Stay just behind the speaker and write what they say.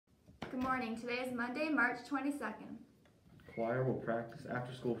Good morning. Today is Monday, March 22nd. Choir will practice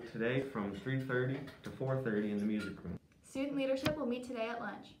after school today from 3:30 to 4:30 in the music room. Student leadership will meet today at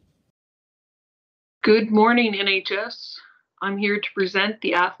lunch. Good morning, NHS. I'm here to present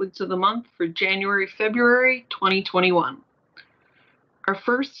the Athletes of the Month for January-February 2021. Our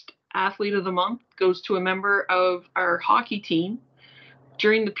first Athlete of the Month goes to a member of our hockey team.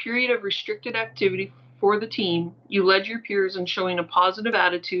 During the period of restricted activity for the team, you led your peers in showing a positive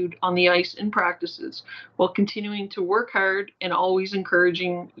attitude on the ice in practices while continuing to work hard and always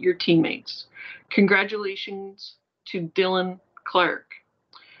encouraging your teammates. Congratulations to Dylan Clark.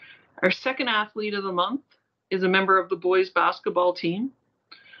 Our second Athlete of the Month is a member of the boys basketball team.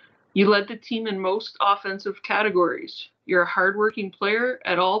 You led the team in most offensive categories. You're a hardworking player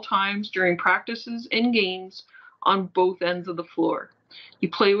at all times during practices and games on both ends of the floor. You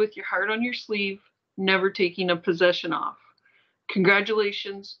play with your heart on your sleeve, never taking a possession off.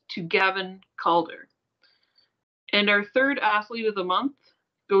 Congratulations to Gavin Calder. And our third Athlete of the Month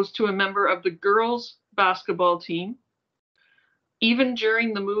goes to a member of the girls basketball team. Even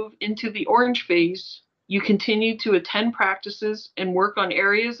during the move into the orange phase, you continue to attend practices and work on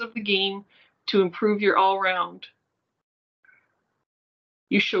areas of the game to improve your all-round.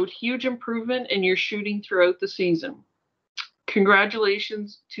 You showed huge improvement in your shooting throughout the season.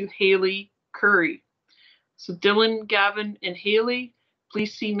 Congratulations to Haley Curry. So Dylan, Gavin, and Haley,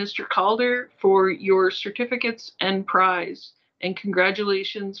 please see Mr. Calder for your certificates and prize. And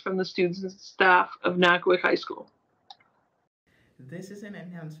congratulations from the students and staff of Nakoik High School. This is an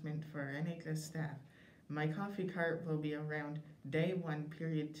announcement for NHS staff. My coffee cart will be around day 1,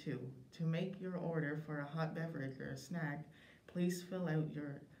 period 2. To make your order for a hot beverage or a snack, please fill out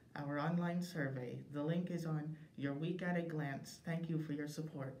our online survey. The link is on your week at a glance. Thank you for your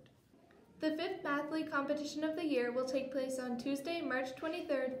support. The 5th Mathlete Competition of the Year will take place on Tuesday, March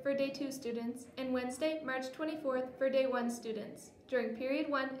 23rd for Day 2 students and Wednesday, March 24th for Day 1 students during Period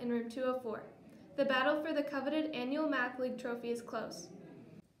 1 in Room 204. The battle for the coveted annual Math League trophy is close.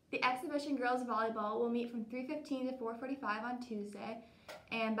 The exhibition girls volleyball will meet from 3:15 to 4:45 on Tuesday,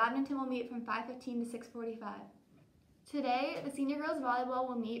 and badminton will meet from 5:15 to 6:45. Today, the senior girls volleyball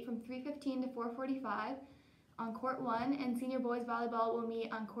will meet from 3:15 to 4:45 on Court 1, and senior boys volleyball will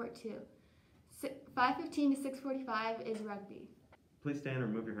meet on Court 2. 5:15 to 6:45 is rugby. Please stand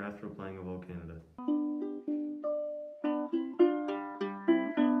and remove your hats for playing of O Canada.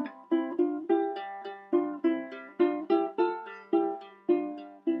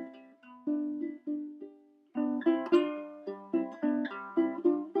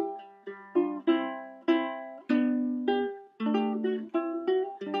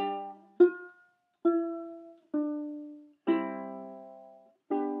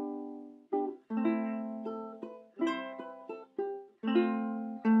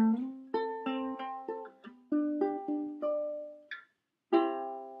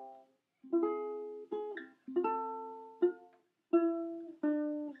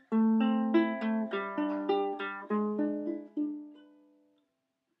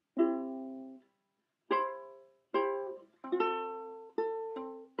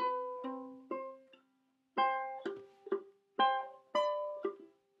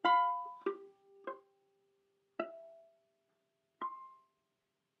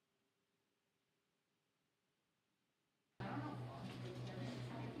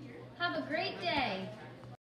 Have a great day.